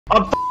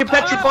I'm fucking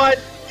petrified!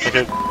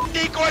 Okay.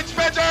 Decoy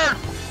Spencer!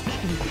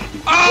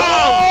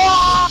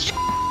 Oh!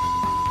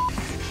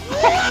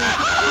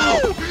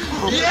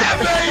 Yeah,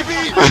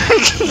 baby!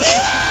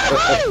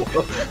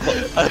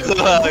 I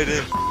somehow I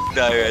didn't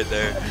die right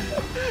there.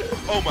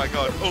 Oh my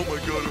god, oh my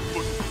god,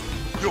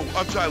 yo,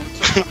 I'm silent.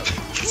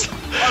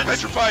 I'm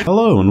petrified.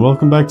 Hello and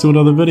welcome back to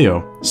another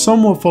video.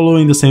 Somewhat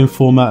following the same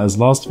format as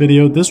last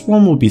video, this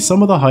one will be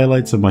some of the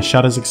highlights of my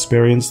Shatters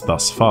experience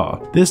thus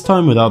far. This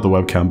time without the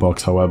webcam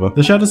box, however.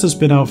 The Shatters has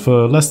been out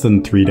for less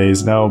than 3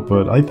 days now,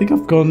 but I think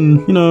I've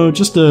gotten,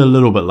 just a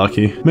little bit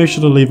lucky. Make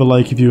sure to leave a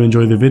like if you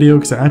enjoy the video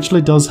because it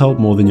actually does help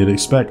more than you'd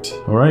expect.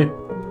 Alright,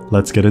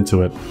 let's get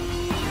into it.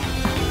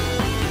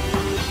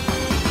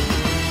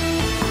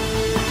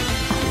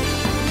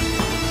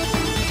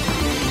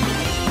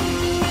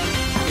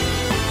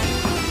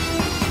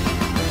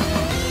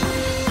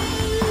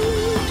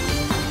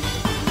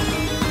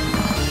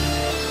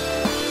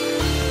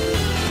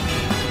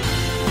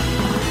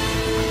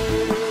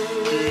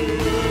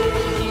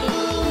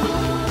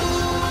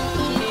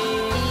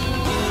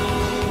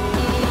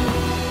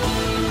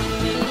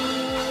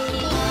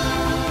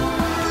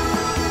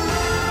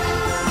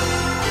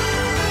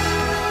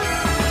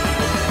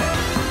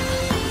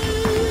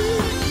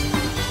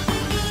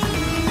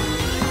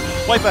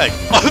 White bag!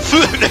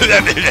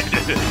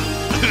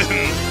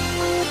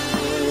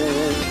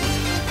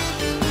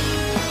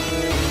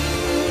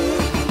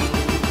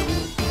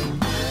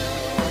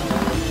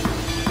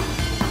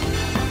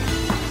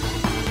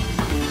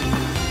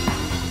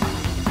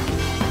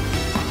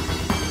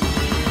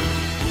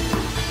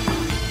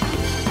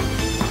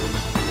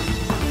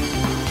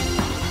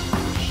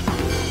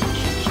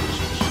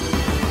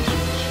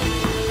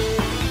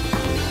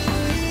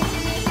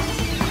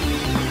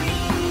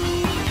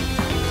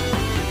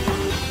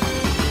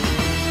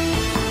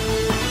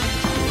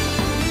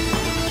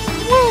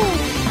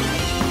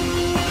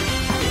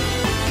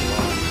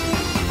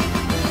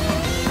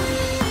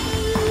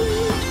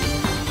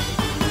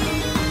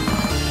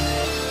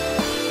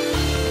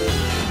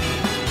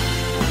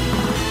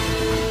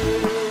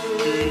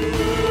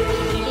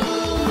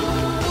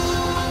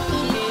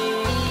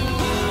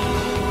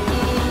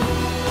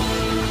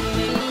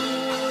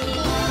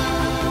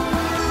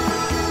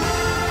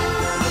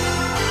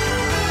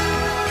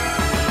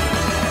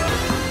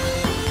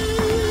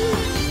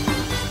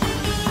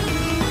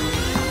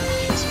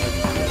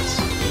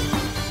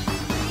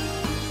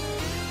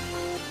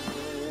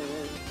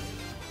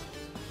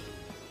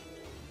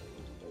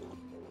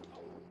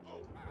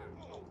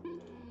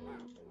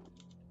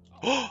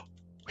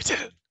 We did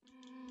it!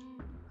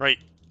 Right,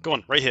 go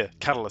on, right here.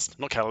 Catalyst.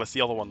 Not Catalyst,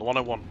 the other one, the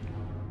 101.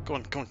 Go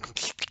on, go on, go on.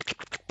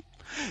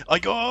 I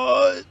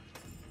got...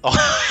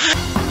 Oh.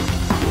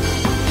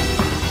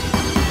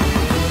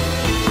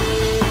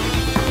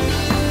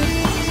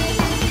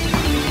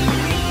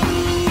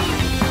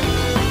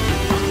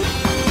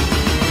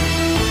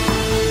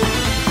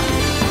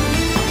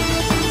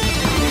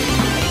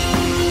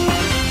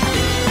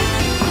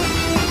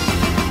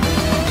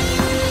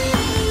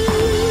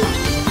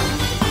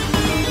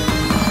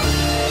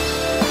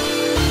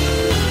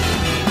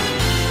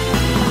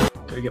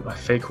 Gotta get my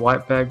fake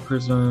white bag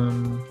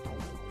prism.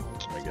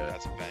 Oh my god,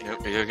 that's a bang.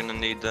 You're gonna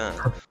need that.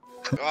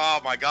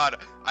 Oh my god,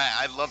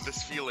 I love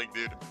this feeling,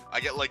 dude. I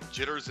get like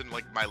jitters in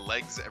like my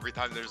legs every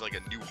time there's like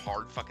a new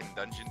hard fucking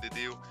dungeon to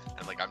do,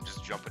 and like I'm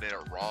just jumping in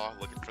at raw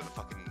looking for the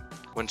fucking.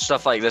 When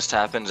stuff like this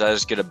happens, I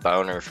just get a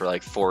boner for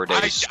like 4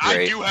 days I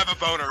straight. do have a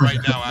boner right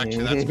now,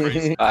 actually. That's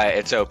crazy. Alright,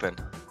 it's open.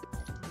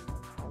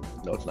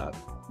 No, it's not.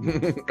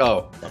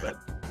 Oh, my bad.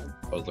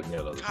 I was looking at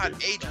another God,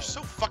 screen. Age, you're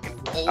so fucking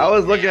old. I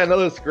was looking man. at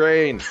another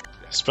screen.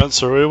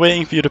 Spencer, we're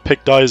waiting for you to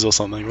pick dies or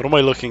something. What am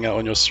I looking at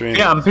on your stream?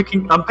 Yeah, I'm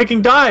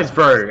picking dies,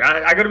 bro.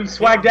 I gotta be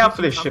swagged out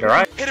for this shit,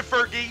 alright? Hit it,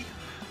 Fergie.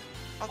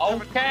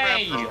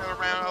 Okay.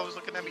 I was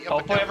looking at me up and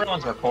Hopefully down.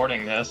 everyone's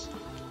recording this.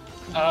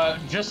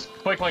 Just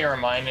quickly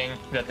reminding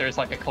that there's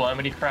like a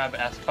calamity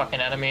crab-esque fucking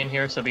enemy in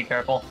here, so be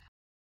careful.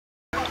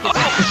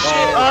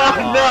 Oh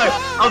no!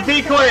 I'll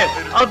decoy it!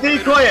 I'll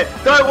decoy it!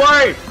 Don't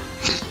worry!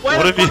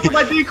 What have you-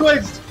 my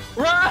decoys?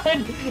 Run!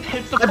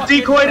 It's the I've fucking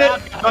decoyed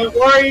crab it! guy. Don't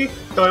worry!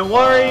 Don't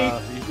worry!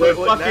 We're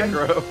fucking...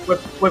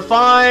 We're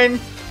fine!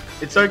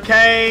 It's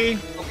okay!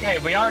 Okay,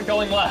 we aren't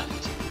going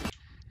left.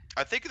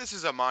 I think this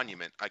is a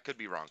monument. I could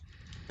be wrong.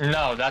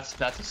 No, that's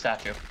a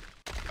statue.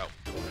 Oh.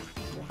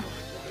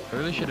 I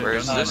really should have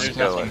Where's done this There's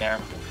that. nothing there.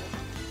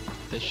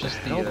 It's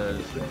just the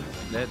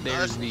That's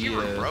there's the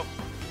hero, bro.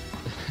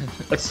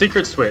 A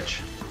secret switch.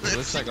 It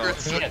looks like all,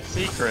 Yeah, it's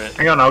secret.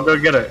 Hang on, I'll go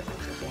get it.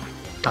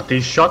 God,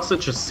 these shots that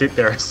just sit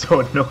there are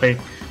so annoying.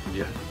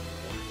 Yeah.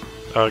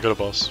 I got a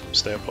boss.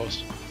 Stay at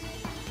boss.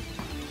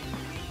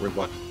 Where's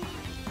what?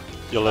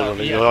 You're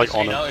literally, Yeah, you're like so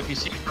on you know, it. if you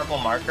see a purple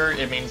marker,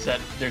 it means that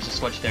there's a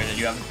switch there that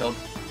you haven't killed.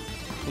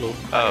 Hello.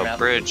 Oh,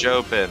 bridge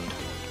opened.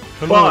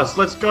 Boss,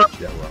 let's go!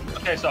 Yeah, well,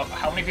 Okay, so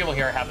how many people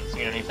here haven't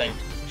seen anything?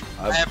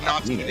 I have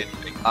not seen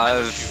anything.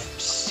 I've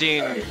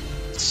seen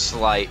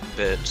slight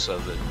bits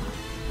of it.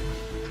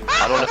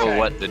 I don't know Okay.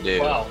 what to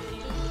do. Well,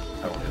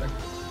 I don't either.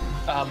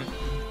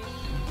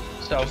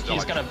 So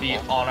he's gonna be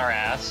on our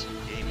ass.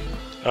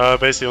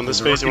 Basically on this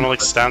phase, you wanna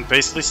like stand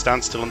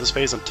still on this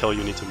phase until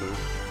you need to move.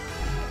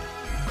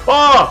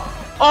 Oh!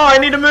 Oh, I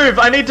need to move!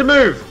 I need to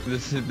move!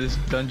 This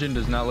dungeon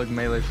does not look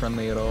melee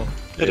friendly at all.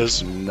 It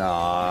is.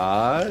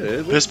 Not.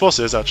 Is it? This boss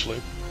is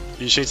actually.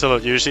 You just need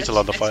to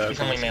land the fire. It's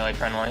only melee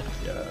friendly.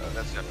 Yeah.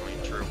 That's definitely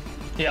true.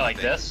 Yeah, like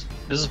this.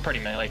 This is pretty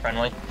melee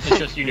friendly. It's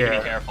just you need to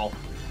be careful.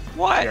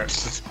 What? Yeah.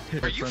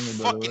 Are you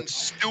fucking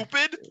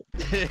stupid?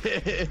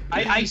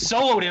 I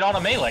soloed it on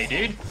a melee,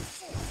 dude.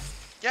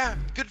 Yeah,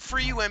 good for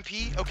you,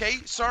 MP. Okay,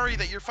 sorry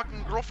that your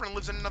fucking girlfriend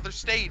lives in another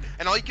state,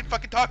 and all you can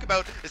fucking talk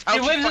about is how He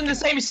lives in the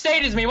same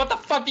state as me. What the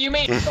fuck do you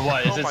mean?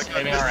 What is Oh it my God,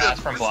 saving this our is- ass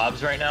from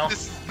blobs right now?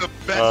 This is the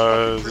best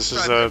fucking this person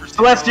is, I've ever seen.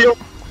 Celestial!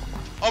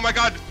 Oh my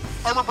god,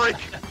 armor break!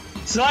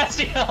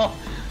 Celestial.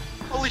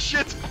 Holy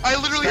shit! I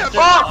literally have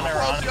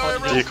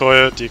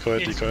Decoy it.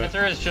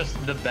 Spencer is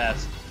just the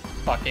best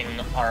fucking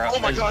Oh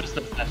my God. Just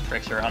the best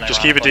trickster unironically.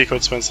 Just keep it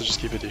decoyed, Spencer. Just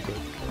keep it decoyed.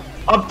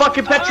 I'm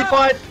fucking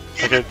petrified!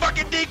 Keep it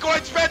fucking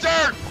decoyed,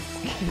 Spencer!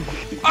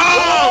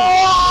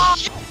 Oh!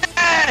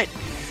 Yeah!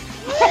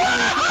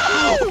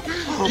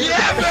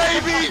 Yeah,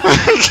 baby!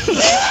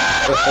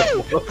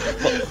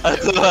 I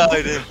don't know how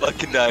I didn't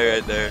fucking die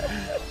right there.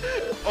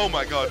 Oh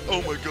my god,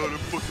 I'm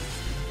fucking...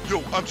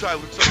 Yo, I'm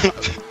silent.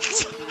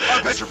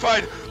 I'm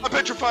petrified! I'm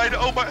petrified!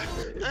 Oh my...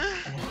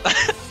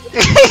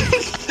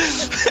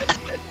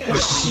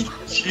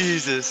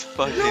 Jesus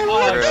fucking Yo,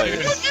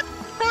 Christ.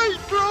 Right,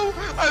 bro!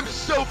 I'm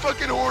so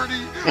fucking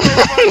horny!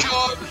 Oh my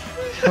god!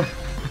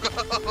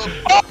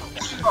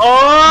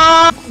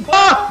 Oh!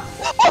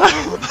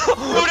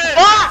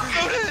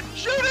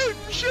 Shoot him!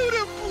 Shoot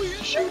him!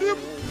 Please shoot him!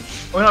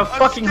 We're gonna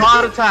fucking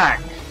heart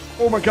attack!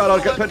 Oh my god, I'll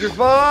get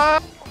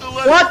petrified!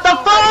 What the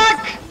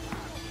fuck?!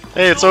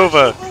 Hey, it's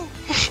over.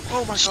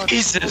 Oh my god!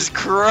 Jesus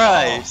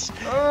Christ!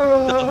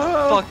 What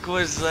the fuck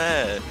was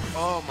that?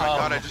 Oh my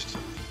god!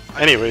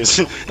 Anyways,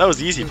 that was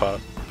the easy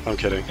part. I'm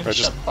kidding. Shut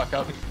Just the fuck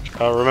up.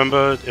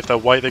 remember, if they're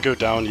white, they go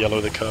down.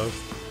 Yellow, they curve.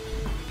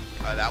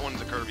 That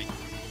one's a curvy.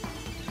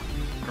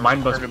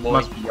 Mine must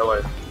be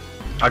yellow.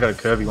 I got a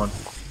curvy one.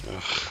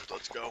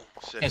 Let's go.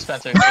 Sick. Hey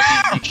Spencer.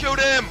 Shoot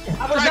him!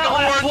 How was that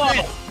last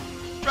level?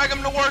 Drag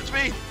him towards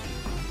me!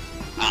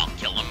 I'll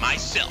kill him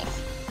myself.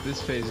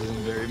 This phase isn't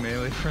very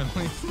melee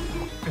friendly.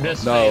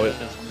 This No, phase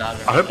is not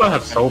very I hope I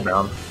have friendly.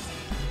 soulbound.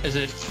 Is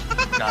it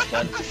not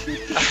dead?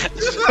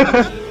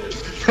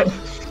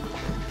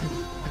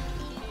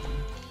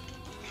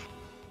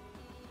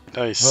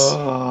 Nice.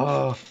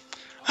 That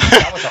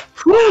was a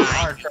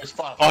hard first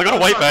spot. Oh, I got a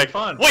white bag.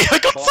 fun. Wait, I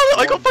got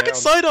fucking down.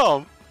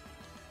 sidearm.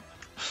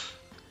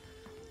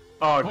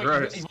 Oh, Wait,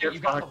 gross. you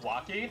got the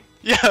walkie?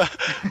 Yeah.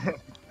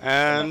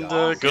 And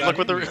good luck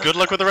with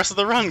the rest of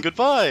the run.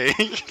 Goodbye.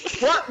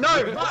 What? No!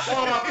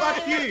 Oh,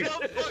 fuck you!